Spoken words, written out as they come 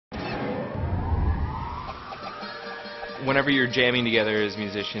whenever you're jamming together as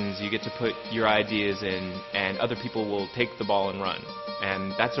musicians, you get to put your ideas in, and other people will take the ball and run.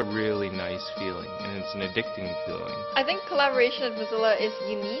 And that's a really nice feeling, and it's an addicting feeling. I think collaboration at Mozilla is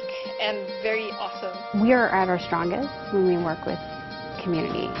unique and very awesome. We are at our strongest when we work with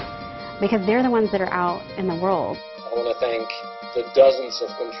community, because they're the ones that are out in the world. I want to thank the dozens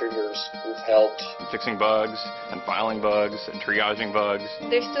of contributors who've helped. Fixing bugs and filing bugs and triaging bugs.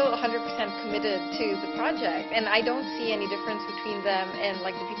 They're still 100% committed to the project, and I don't see any difference between them and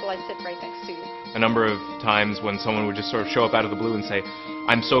like the people I sit right next to. A number of times when someone would just sort of show up out of the blue and say,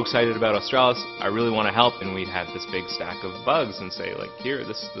 I'm so excited about Australis, I really want to help, and we'd have this big stack of bugs and say, like, here,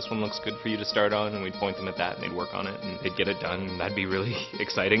 this one looks good for you to start on, and we'd point them at that, and they'd work on it, and they'd get it done, and that'd be really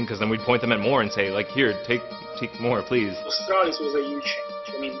exciting, because then we'd point them at more and say, like, here, take more, please. Australis was a huge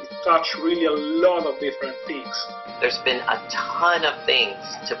change. I mean, it touched really a lot of different things. There's been a ton of things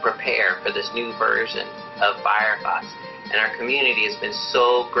to prepare for this new version of Firefox. And our community has been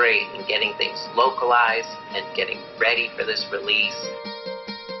so great in getting things localized and getting ready for this release.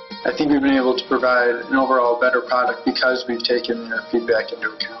 I think we've been able to provide an overall better product because we've taken their feedback into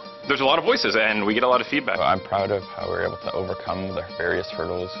account. There's a lot of voices and we get a lot of feedback. I'm proud of how we were able to overcome the various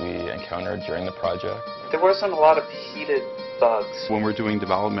hurdles we encountered during the project. There wasn't a lot of heated bugs. When we're doing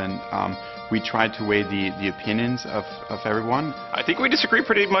development, we tried to weigh the opinions of everyone. I think we disagree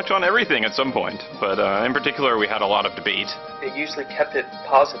pretty much on everything at some point, but in particular we had a lot of debate. It usually kept it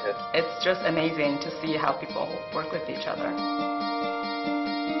positive. It's just amazing to see how people work with each other.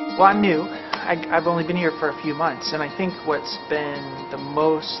 Well, I'm new. I've only been here for a few months, and I think what's been the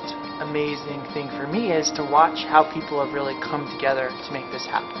most amazing thing for me is to watch how people have really come together to make this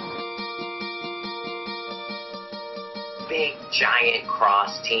happen. Big, giant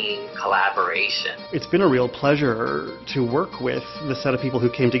cross-team collaboration. It's been a real pleasure to work with the set of people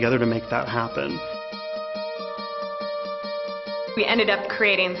who came together to make that happen. We ended up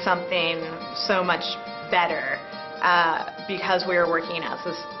creating something so much better because we were working as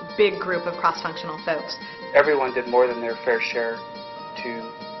this big group of cross-functional folks. Everyone did more than their fair share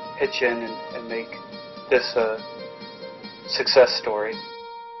to pitch in and make this a success story.